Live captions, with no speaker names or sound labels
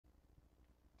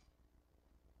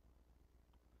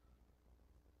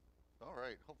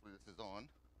right, hopefully this is on.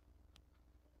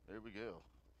 There we go.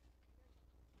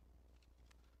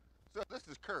 So this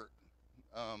is Kurt.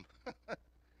 Um,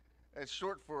 it's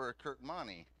short for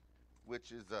Kurtmani,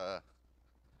 which is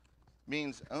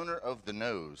means owner of the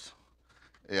nose.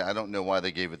 Yeah, I don't know why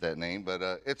they gave it that name,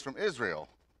 but it's from Israel.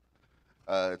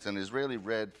 It's an Israeli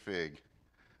red fig,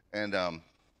 and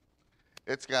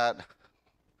it's got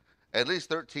at least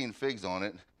 13 figs on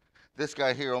it. This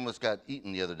guy here almost got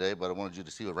eaten the other day, but I wanted you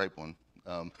to see a ripe one.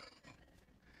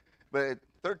 But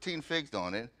 13 figs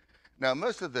on it. Now,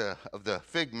 most of the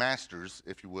fig masters,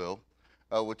 if you will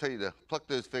tell you to pluck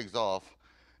those figs off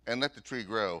and let the tree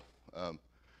grow.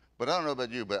 But I don't know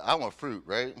about you, but I want fruit,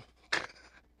 right?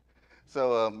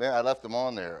 So, man, I left them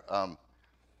on there.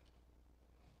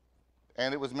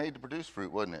 And it was made to produce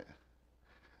fruit, wasn't it?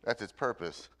 That's its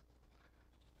purpose.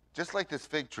 Just like this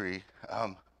fig tree,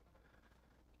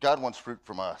 God wants fruit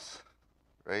from us,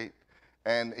 right?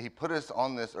 And he put us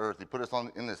on this earth, he put us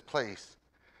in this place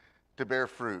to bear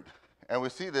fruit. And we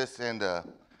see this in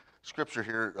scripture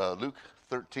here, Luke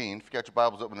 13. If you got your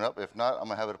Bibles, open it up. If not, I'm going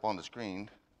to have it up on the screen.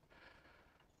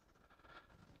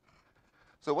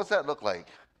 So what's that look like,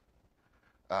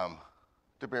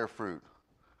 to bear fruit?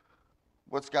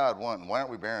 What's God wanting? Why aren't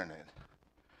we bearing it?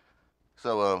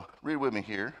 So read with me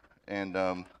here, and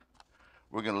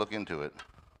we're going to look into it.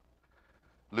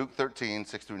 Luke 13,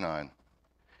 6 through 9.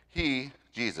 He,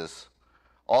 Jesus,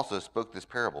 also spoke this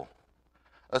parable.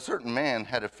 A certain man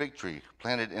had a fig tree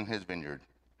planted in his vineyard,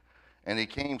 and he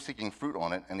came seeking fruit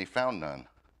on it, and he found none.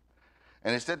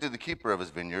 And he said to the keeper of his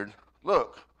vineyard,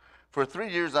 "Look, for 3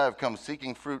 years I have come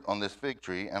seeking fruit on this fig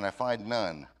tree, and I find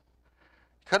none.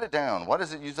 Cut it down. Why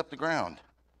does it use up the ground?"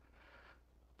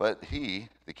 But he,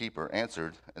 the keeper,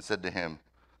 answered and said to him,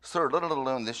 "Sir, let it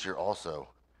alone this year also,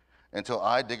 until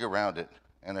I dig around it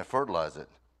and I fertilize it.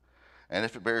 And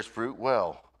if it bears fruit,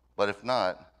 well, but if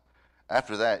not,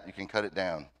 after that you can cut it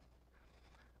down."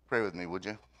 Pray with me, would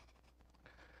you?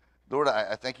 Lord,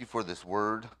 I thank you for this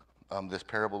word, this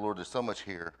parable. Lord, there's so much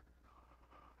here.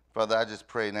 Father, I just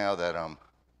pray now that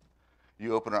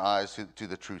you open our eyes to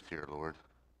the truth here, Lord.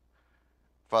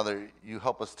 Father, you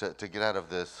help us to get out of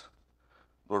this,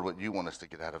 Lord, what you want us to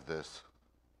get out of this.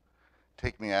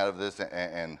 Take me out of this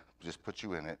and just put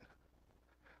you in it.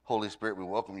 Holy Spirit, we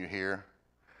welcome you here.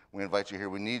 We invite you here.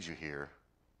 We need you here.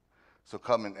 So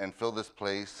come and fill this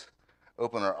place.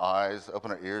 Open our eyes,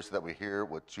 open our ears so that we hear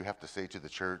what you have to say to the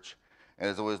church. And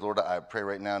as always, Lord, I pray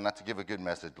right now not to give a good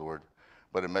message, Lord,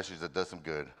 but a message that does some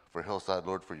good. For Hillside,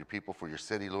 Lord, for your people, for your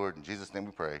city, Lord. In Jesus' name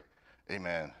we pray.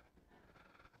 Amen.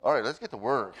 All right, let's get to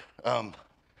work.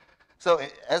 So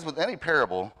as with any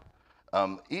parable,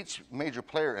 each major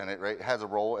player in it, right, has a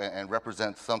role and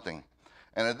represents something.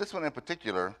 And in this one in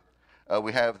particular,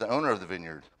 we have the owner of the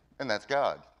vineyard, and that's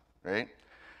God, right?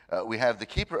 We have the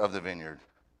keeper of the vineyard,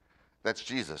 that's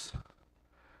Jesus.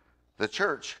 The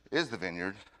church is the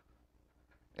vineyard,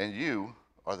 and you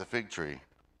are the fig tree.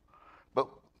 But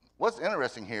what's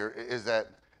interesting here is that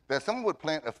someone would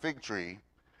plant a fig tree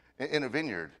in a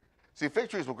vineyard. See, fig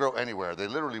trees will grow anywhere. They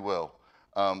literally will.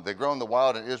 They grow in the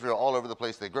wild in Israel all over the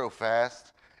place. They grow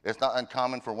fast. It's not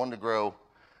uncommon for one to grow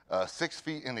 6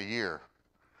 feet in a year.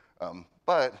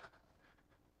 But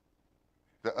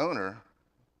the owner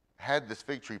had this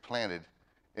fig tree planted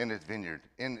in his vineyard,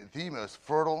 in the most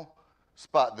fertile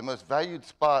spot, the most valued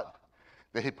spot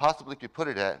that he possibly could put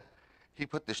it at. He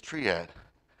put this tree at.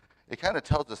 It kind of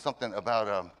tells us something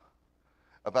about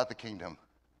the kingdom.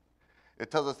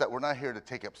 It tells us that we're not here to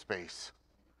take up space,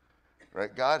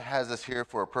 right? God has us here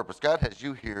for a purpose. God has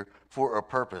you here for a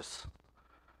purpose.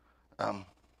 And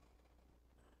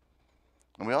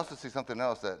we also see something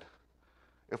else, that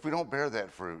if we don't bear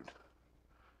that fruit,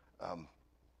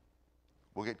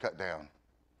 we'll get cut down.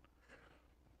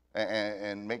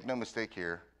 And make no mistake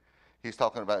here, he's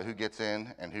talking about who gets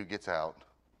in and who gets out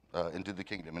into the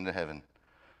kingdom, into heaven.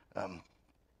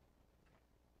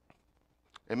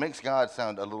 It makes God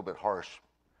sound a little bit harsh,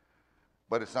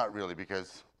 but it's not really,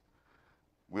 because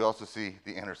we also see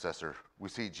the intercessor. We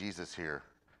see Jesus here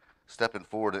stepping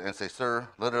forward and say, "Sir,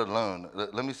 let it alone.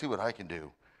 Let me see what I can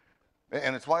do."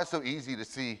 And it's why it's so easy to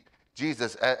see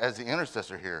Jesus as the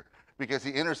intercessor here, because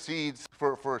he intercedes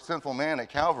for sinful man at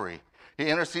Calvary. He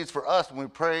intercedes for us when we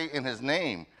pray in his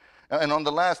name. And on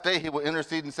the last day, he will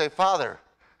intercede and say, "Father,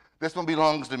 this one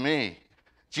belongs to me."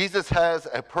 Jesus has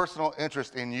a personal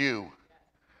interest in you,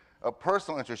 a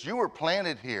personal interest. You were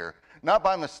planted here, not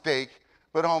by mistake,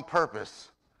 but on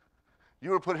purpose.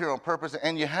 You were put here on purpose,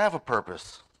 and you have a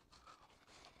purpose.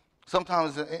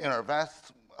 Sometimes in our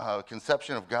vast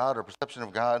conception of God or perception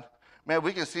of God, man,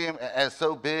 we can see him as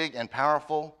so big and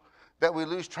powerful that we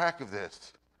lose track of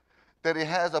this. that he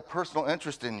has a personal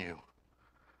interest in you.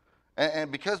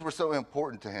 And because we're so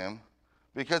important to him,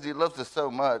 because he loves us so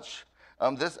much,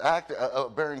 this act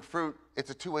of bearing fruit, it's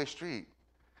a two-way street.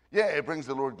 Yeah, it brings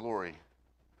the Lord glory,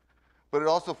 but it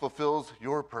also fulfills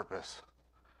your purpose.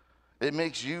 It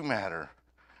makes you matter.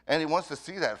 And he wants to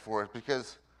see that for us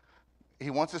because he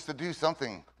wants us to do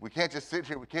something. We can't just sit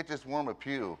here. We can't just warm a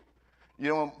pew. You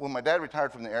know, when my dad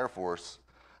retired from the Air Force,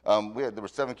 there were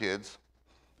 7 kids,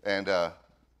 and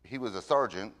he was a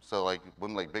sergeant, so like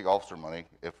wasn't like big officer money,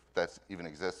 if that even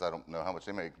exists. I don't know how much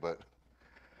they make, but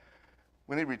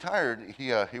when he retired,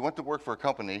 he went to work for a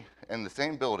company in the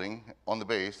same building on the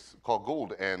base called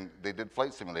Gould, and they did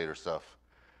flight simulator stuff.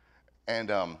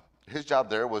 And his job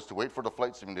there was to wait for the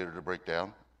flight simulator to break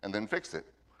down and then fix it.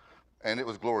 And it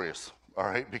was glorious, all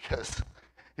right, because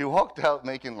he walked out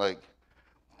making like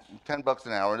 $10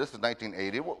 an hour. This is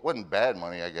 1980. It wasn't bad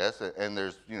money, I guess, and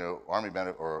there's, you know, Army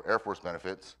benefit or Air Force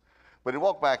benefits. But he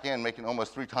walked back in making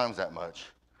almost 3 times that much.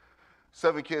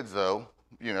 7 kids, though,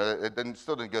 you know, it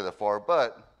still didn't go that far,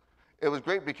 but it was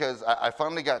great because I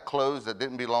finally got clothes that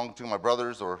didn't belong to my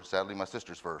brothers or, sadly, my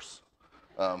sisters first.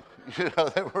 You know,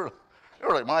 they were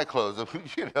like my clothes.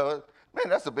 You know, man,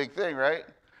 that's a big thing, right?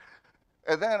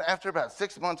 And then after about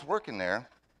 6 months working there,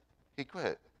 he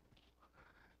quit.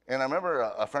 And I remember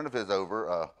a friend of his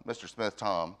over, Mr. Smith,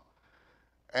 Tom,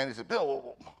 and he said,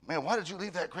 Bill, man, why did you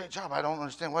leave that great job? I don't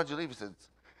understand. Why did you leave? He said,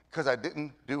 because I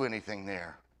didn't do anything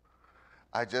there.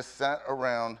 I just sat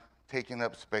around taking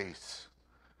up space.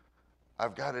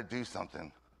 I've got to do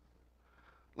something.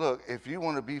 Look, if you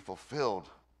want to be fulfilled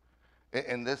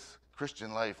in this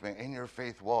Christian life, man, in your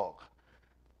faith walk,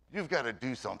 you've got to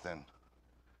do something.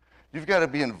 You've got to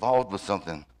be involved with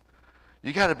something.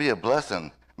 You got to be a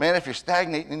blessing. Man, if you're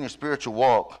stagnating in your spiritual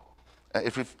walk,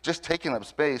 if you're just taking up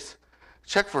space,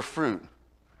 check for fruit.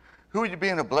 Who are you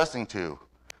being a blessing to?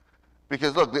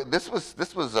 Because look, this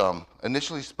was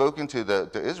initially spoken to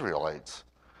the Israelites,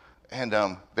 and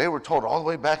they were told all the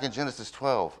way back in Genesis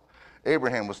 12.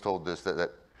 Abraham was told this,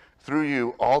 that through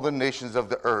you all the nations of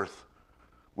the earth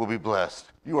will be blessed.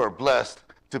 You are blessed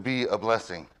to be a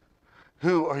blessing.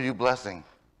 Who are you blessing?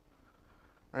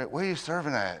 Right? Where are you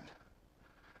serving at?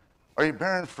 Are you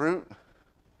bearing fruit?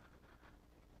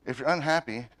 If you're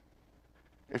unhappy,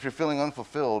 if you're feeling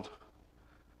unfulfilled,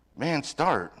 man,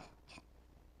 start.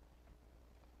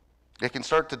 It can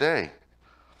start today.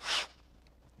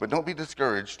 But don't be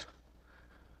discouraged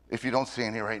if you don't see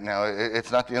any right now.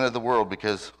 It's not the end of the world,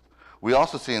 because we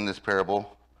also see in this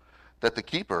parable that the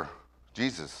keeper,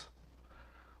 Jesus,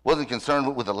 wasn't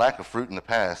concerned with the lack of fruit in the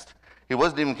past. He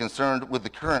wasn't even concerned with the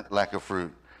current lack of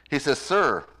fruit. He says,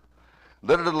 sir,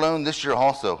 let it alone this year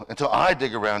also, until I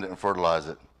dig around it and fertilize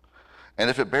it. And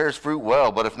if it bears fruit,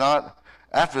 well, but if not,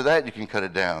 after that you can cut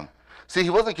it down. See, he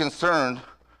wasn't concerned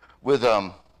with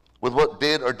what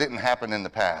did or didn't happen in the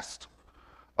past,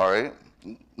 all right?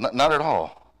 Not at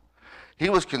all. He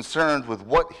was concerned with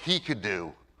what he could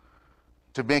do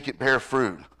to make it bear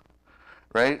fruit,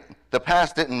 right? The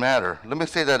past didn't matter. Let me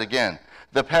say that again.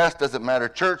 The past doesn't matter.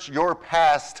 Church, your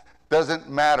past doesn't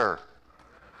matter.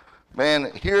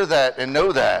 Man, hear that and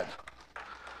know that.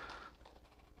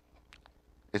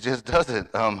 It just doesn't.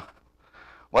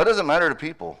 Why does it matter to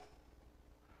people?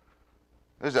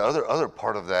 There's the other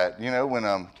part of that. You know, when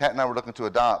Kat and I were looking to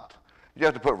adopt, you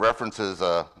have to put references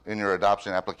in your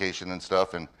adoption application and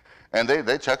stuff, and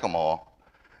they check them all.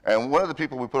 And one of the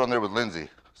people we put on there was Lindsay.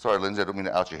 Sorry, Lindsay, I don't mean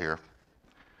to out you here.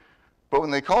 But when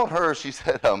they called her, she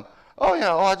said,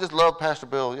 I just love Pastor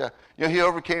Bill. Yeah, you know, he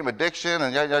overcame addiction,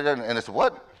 and and I said,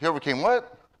 what? He overcame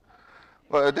what?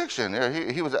 Well, addiction.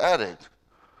 Yeah, he was an addict.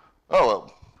 Oh,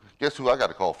 well, guess who I got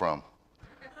a call from?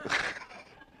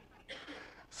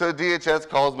 So DHS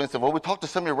calls me and said, well, we talked to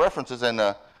some of your references, and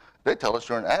they tell us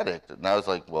you're an addict. And I was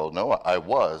like, well, no, I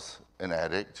was an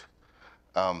addict,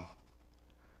 but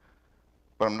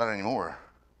I'm not anymore.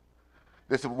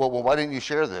 They said, well, why didn't you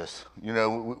share this? You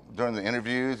know, during the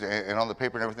interviews and on the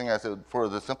paper and everything. I said, for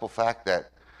the simple fact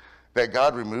that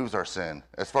God removes our sin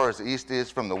as far as the east is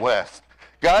from the west.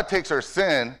 God takes our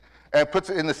sin and puts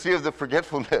it in the sea of the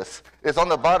forgetfulness. It's on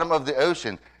the bottom of the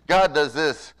ocean. God does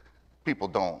this. People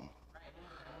don't.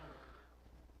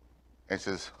 And he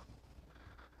says,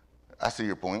 I see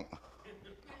your point.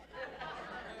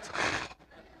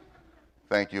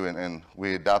 Thank you. And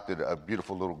we adopted a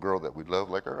beautiful little girl that we love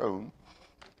like our own.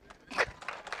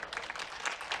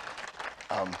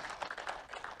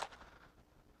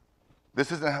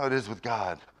 This isn't how it is with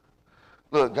God.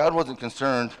 Look, God wasn't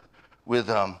concerned with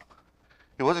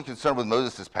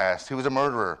Moses' past. He was a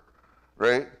murderer,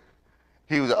 right?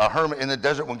 He was a hermit in the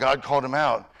desert when God called him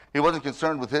out. He wasn't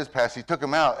concerned with his past. He took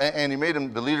him out, and he made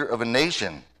him the leader of a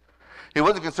nation. He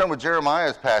wasn't concerned with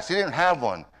Jeremiah's past. He didn't have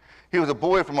one. He was a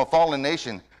boy from a fallen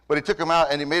nation, but he took him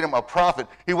out and he made him a prophet.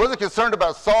 He wasn't concerned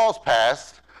about Saul's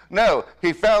past. No,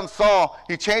 he found Saul,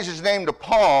 he changed his name to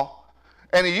Paul,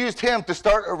 and he used him to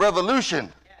start a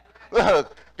revolution.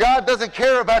 Look, God doesn't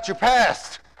care about your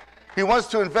past. He wants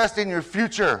to invest in your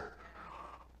future.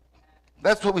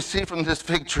 That's what we see from this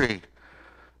fig tree.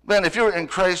 Man, if you're in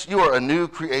Christ, you are a new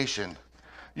creation.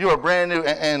 You are brand new,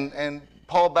 and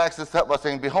Paul backs this up by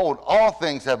saying, behold, all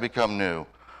things have become new.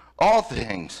 All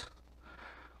things.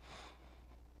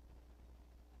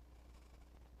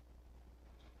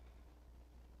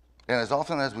 And as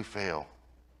often as we fail,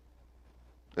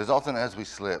 as often as we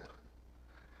slip,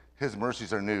 his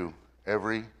mercies are new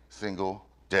every single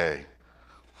day.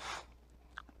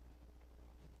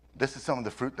 This is some of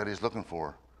the fruit that he's looking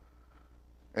for.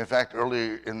 In fact,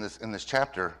 earlier in this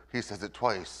chapter, he says it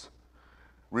twice.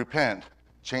 Repent,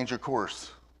 change your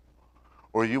course,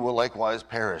 or you will likewise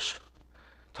perish.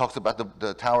 Talks about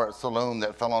the tower at Siloam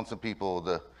that fell on some people,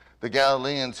 the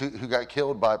Galileans who got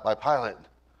killed by Pilate.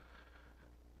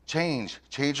 Change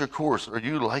your course, or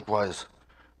you likewise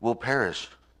will perish.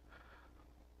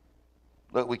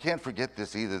 Look, we can't forget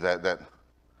this either, that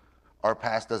our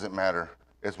past doesn't matter.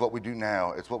 It's what we do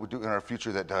now. It's what we do in our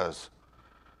future that does.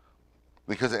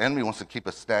 Because the enemy wants to keep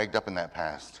us snagged up in that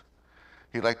past.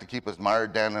 He'd like to keep us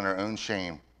mired down in our own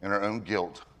shame, in our own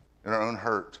guilt, in our own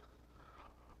hurt.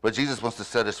 But Jesus wants to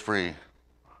set us free.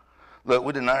 Look,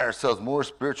 we deny ourselves more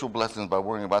spiritual blessings by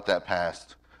worrying about that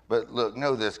past. But look,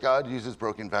 know this, God uses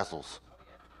broken vessels.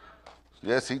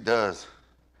 Yes, he does.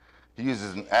 He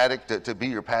uses an addict to be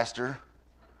your pastor.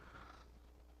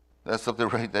 That's something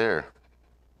right there.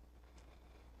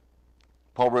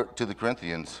 Paul wrote to the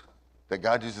Corinthians that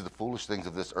God uses the foolish things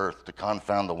of this earth to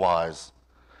confound the wise,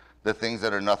 the things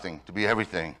that are nothing, to be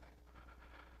everything.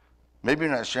 Maybe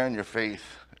you're not sharing your faith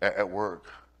at work.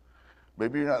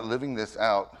 Maybe you're not living this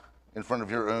out in front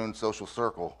of your own social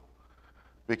circle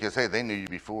because, hey, they knew you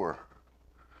before.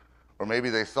 Or maybe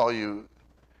they saw you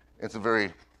in some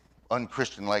very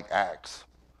unchristian-like acts.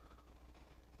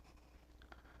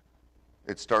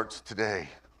 It starts today.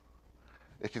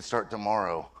 It can start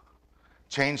tomorrow.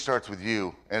 Change starts with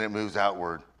you, and it moves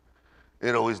outward.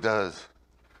 It always does.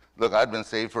 Look, I'd been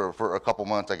saved for a couple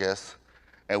months, I guess,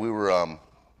 and we were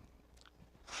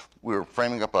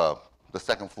framing up the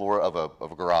second floor of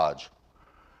a garage,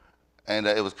 and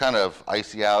it was kind of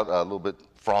icy out, a little bit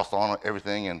frost on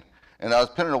everything, and I was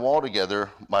pinning a wall together.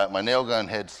 My nail gun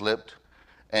had slipped,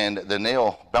 and the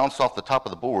nail bounced off the top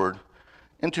of the board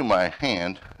into my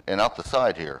hand and out the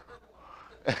side here.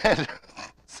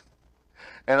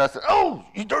 And I said, "Oh,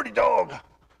 you dirty dog!"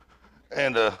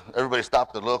 And everybody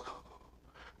stopped to look.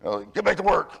 Get back to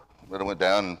work. But I went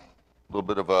down, and a little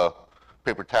bit of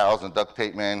paper towels and duct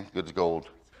tape, man, good as gold.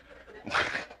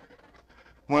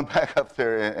 Went back up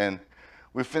there, and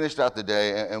we finished out the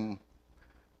day. And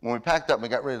when we packed up and we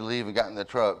got ready to leave and got in the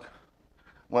truck,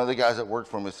 one of the guys that worked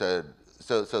for me said,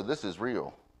 so this is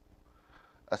real.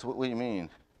 I said, what do you mean?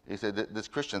 He said, this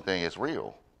Christian thing is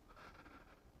real.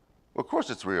 Well, of course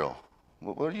it's real.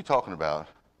 What are you talking about?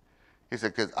 He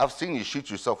said, because I've seen you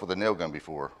shoot yourself with a nail gun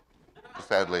before.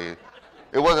 Sadly,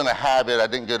 it wasn't a habit. I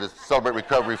didn't get to celebrate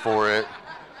recovery for it.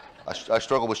 I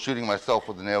struggled with shooting myself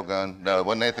with a nail gun. No, it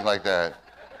wasn't anything like that.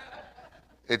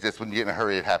 It just, when you get in a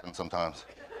hurry, it happens sometimes.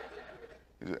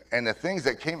 And the things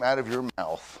that came out of your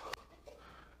mouth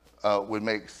would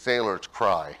make sailors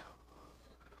cry.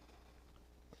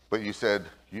 But you said,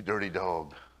 you dirty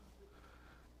dog,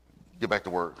 get back to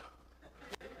work.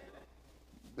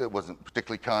 It wasn't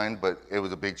particularly kind, but it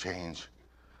was a big change.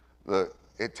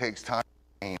 It takes time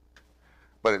to change,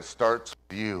 but it starts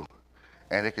with you.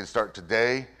 And it can start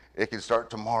today, it can start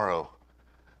tomorrow.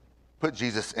 Put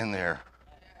Jesus in there.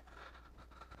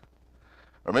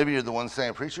 Or maybe you're the one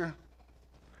saying, preacher,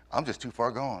 I'm just too far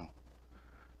gone.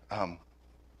 I'm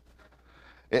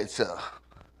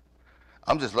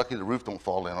just lucky the roof don't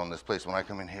fall in on this place when I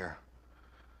come in here.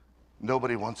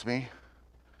 Nobody wants me.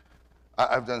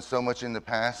 I've done so much in the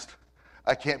past.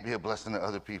 I can't be a blessing to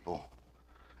other people.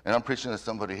 And I'm preaching to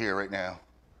somebody here right now.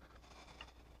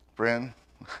 Friend,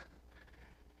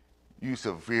 you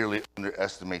severely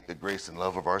underestimate the grace and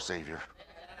love of our Savior.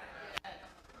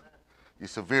 You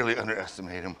severely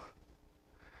underestimate him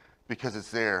because it's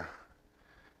there.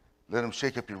 Let him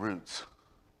shake up your roots.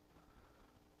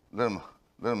 Let him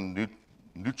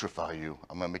nutrify you.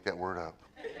 I'm going to make that word up.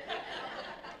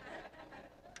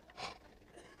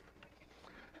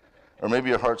 Or maybe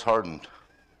your heart's hardened,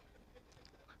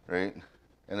 right?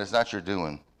 And it's not your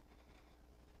doing.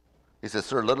 He says,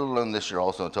 sir, let it alone this year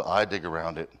also until I dig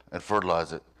around it and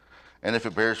fertilize it. And if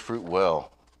it bears fruit,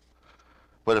 well.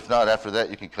 But if not, after that,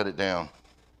 you can cut it down.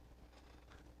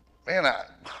 Man,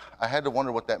 I had to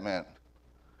wonder what that meant.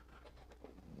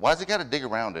 Why's he got to dig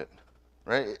around it,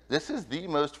 right? This is the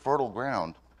most fertile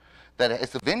ground.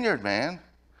 It's a vineyard, man.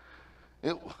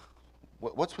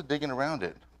 What's with digging around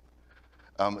it?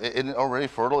 Isn't it already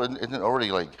fertile? Isn't it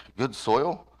already like good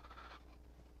soil?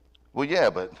 Well,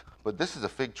 yeah, but this is a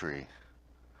fig tree.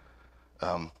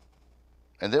 And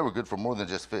they were good for more than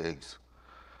just figs.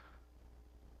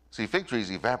 See, fig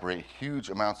trees evaporate huge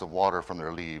amounts of water from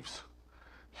their leaves.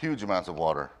 Huge amounts of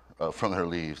water from their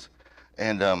leaves.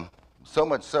 And so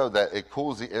much so that it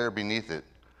cools the air beneath it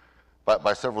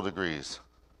by several degrees.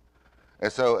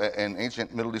 And so an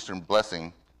ancient Middle Eastern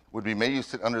blessing would be, may you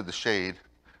sit under the shade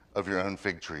of your own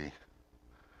fig tree.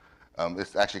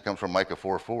 This actually comes from Micah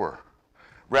 4:4.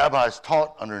 Rabbis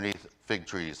taught underneath fig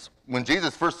trees. When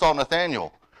Jesus first saw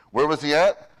Nathanael, where was he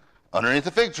at? Underneath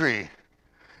the fig tree.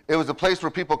 It was a place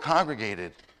where people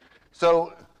congregated.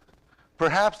 So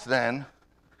perhaps then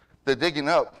the digging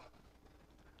up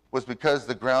was because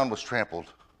the ground was trampled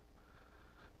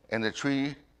and the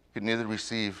tree could neither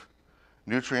receive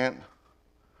nutrient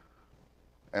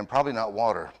and probably not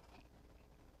water.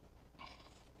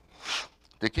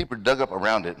 The keeper dug up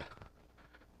around it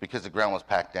because the ground was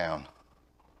packed down.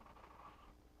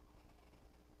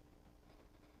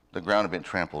 The ground had been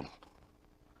trampled.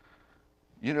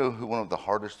 You know who one of the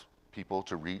hardest people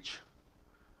to reach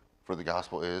for the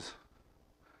gospel is?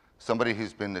 Somebody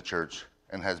who's been to church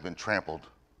and has been trampled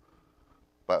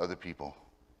by other people.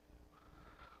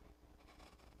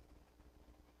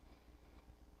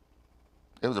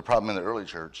 It was a problem in the early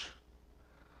church.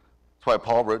 That's why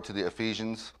Paul wrote to the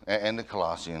Ephesians and the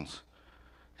Colossians.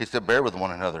 He said, bear with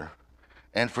one another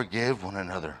and forgive one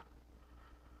another.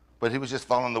 But he was just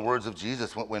following the words of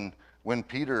Jesus when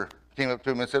Peter came up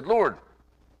to him and said, Lord,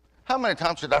 how many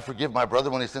times should I forgive my brother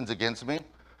when he sins against me?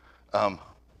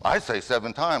 I say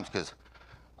 7 times because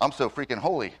I'm so freaking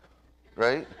holy,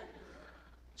 right?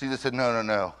 Jesus said,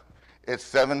 no. It's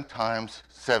 7 times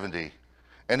 70,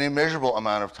 an immeasurable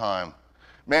amount of time.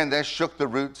 Man, that shook the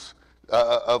roots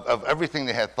of everything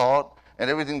they had thought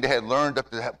and everything they had learned up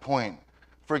to that point.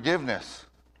 Forgiveness.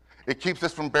 It keeps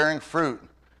us from bearing fruit.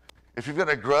 If you've got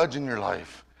a grudge in your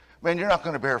life, man, you're not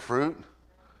going to bear fruit.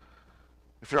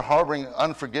 If you're harboring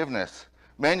unforgiveness,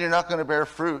 man, you're not going to bear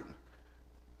fruit.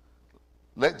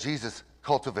 Let Jesus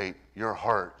cultivate your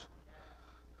heart.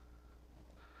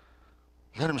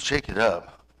 Let him shake it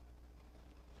up.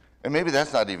 And maybe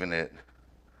that's not even it.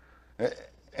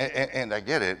 And I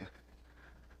get it.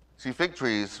 See, fig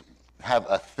trees have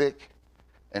a thick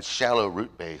and shallow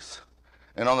root base.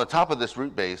 And on the top of this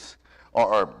root base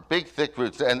are big, thick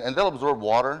roots. And they'll absorb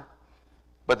water,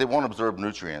 but they won't absorb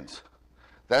nutrients.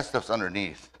 That stuff's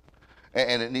underneath.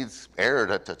 And it needs air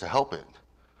to help it.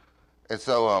 And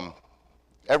so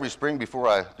every spring before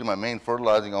I do my main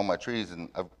fertilizing on my trees, and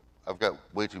I've got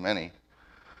way too many,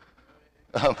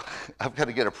 I've got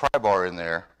to get a pry bar in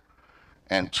there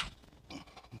and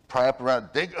pry up around,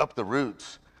 dig up the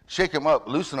roots, shake them up,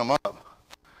 loosen them up,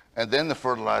 and then the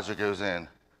fertilizer goes in,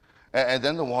 and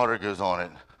then the water goes on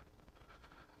it.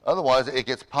 Otherwise, it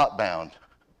gets pot bound.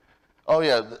 Oh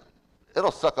yeah,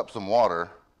 it'll suck up some water,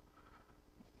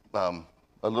 a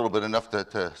little bit, enough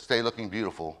to stay looking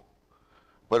beautiful,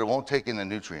 but it won't take in the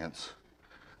nutrients.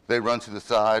 They run to the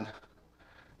side,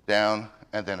 down,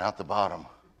 and then out the bottom.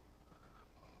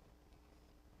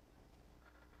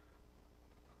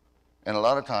 And a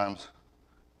lot of times,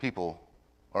 people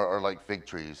are like fig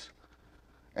trees.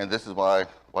 And this is why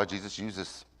Jesus used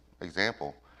this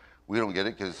example. We don't get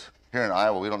it because here in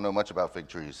Iowa, we don't know much about fig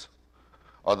trees.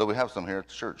 Although we have some here at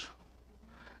the church.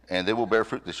 And they will bear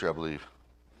fruit this year, I believe.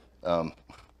 But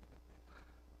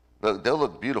they'll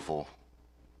look beautiful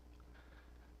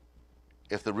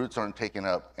if the roots aren't taken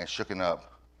up and shooken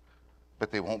up,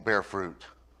 but they won't bear fruit.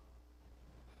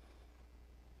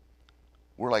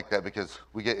 We're like that because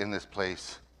we get in this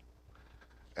place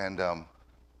and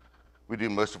we do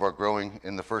most of our growing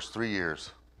in the first 3 years,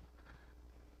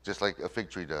 just like a fig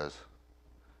tree does.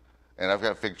 And I've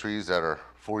got fig trees that are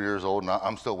 4 years old, and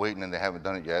I'm still waiting, and they haven't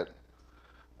done it yet.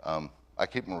 I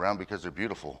keep them around because they're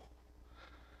beautiful.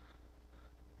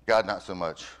 God, not so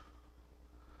much.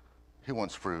 He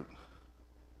wants fruit.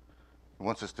 He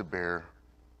wants us to bear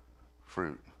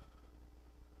fruit.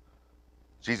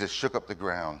 Jesus shook up the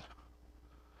ground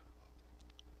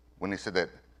when he said that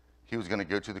he was going to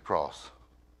go to the cross.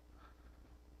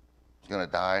 He's going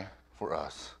to die for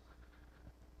us.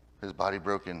 His body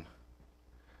broken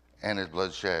and his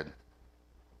blood shed.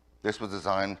 This was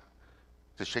designed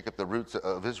to shake up the roots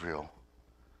of Israel.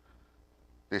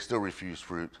 They still refused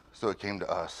fruit, so it came to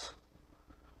us.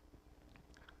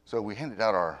 So we handed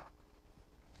out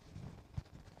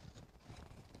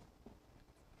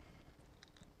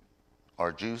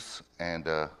our juice and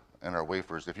our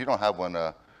wafers. If you don't have one,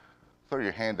 throw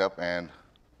your hand up and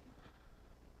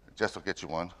Jess will get you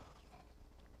one.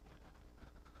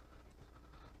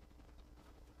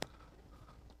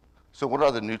 So what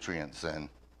are the nutrients then?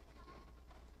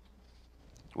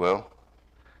 Well,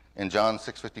 in John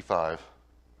 6:55,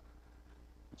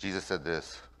 Jesus said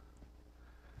this,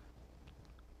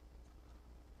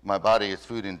 "My body is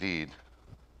food indeed,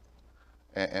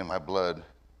 and my blood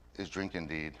is drink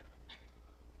indeed."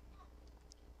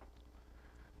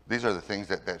 These are the things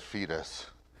that feed us.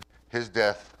 His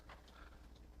death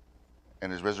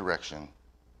and his resurrection,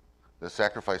 the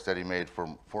sacrifice that he made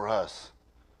for us,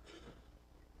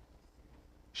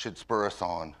 should spur us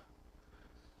on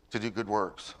to do good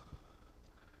works.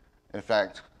 In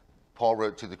fact, Paul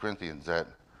wrote to the Corinthians that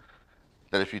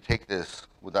if you take this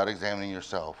without examining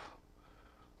yourself,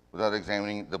 without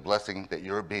examining the blessing that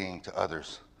you're being to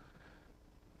others,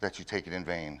 that you take it in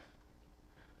vain.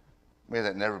 May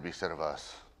that never be said of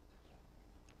us.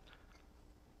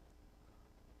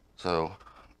 So,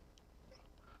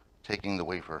 taking the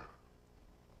wafer,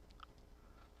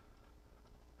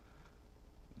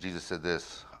 Jesus said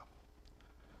this,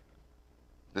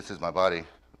 "This is my body,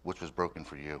 which was broken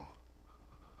for you."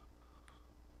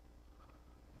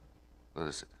 Let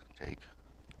us take.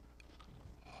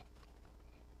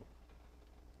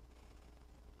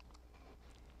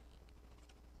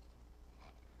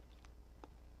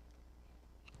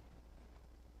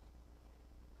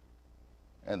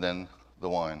 And then the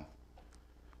wine.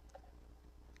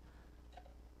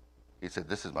 He said,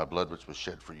 "This is my blood which was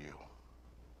shed for you."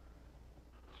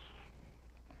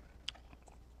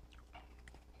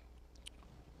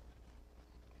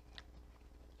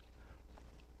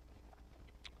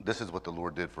 This is what the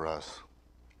Lord did for us.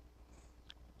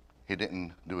 He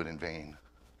didn't do it in vain.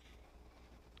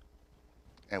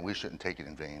 And we shouldn't take it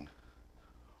in vain.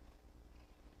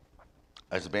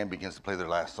 As the band begins to play their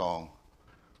last song,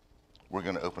 we're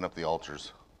going to open up the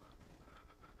altars.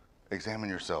 Examine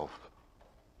yourself.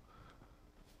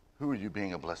 Who are you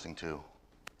being a blessing to?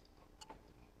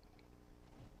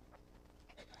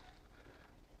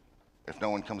 If no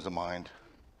one comes to mind,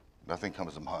 nothing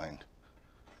comes to mind.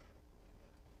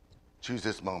 Choose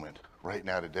this moment right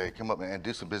now today. Come up and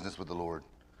do some business with the Lord.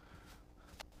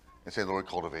 And say, "Lord,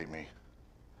 cultivate me.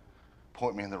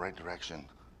 Point me in the right direction."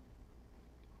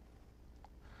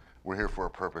 We're here for a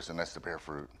purpose, and that's to bear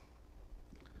fruit.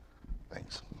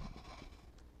 Thanks.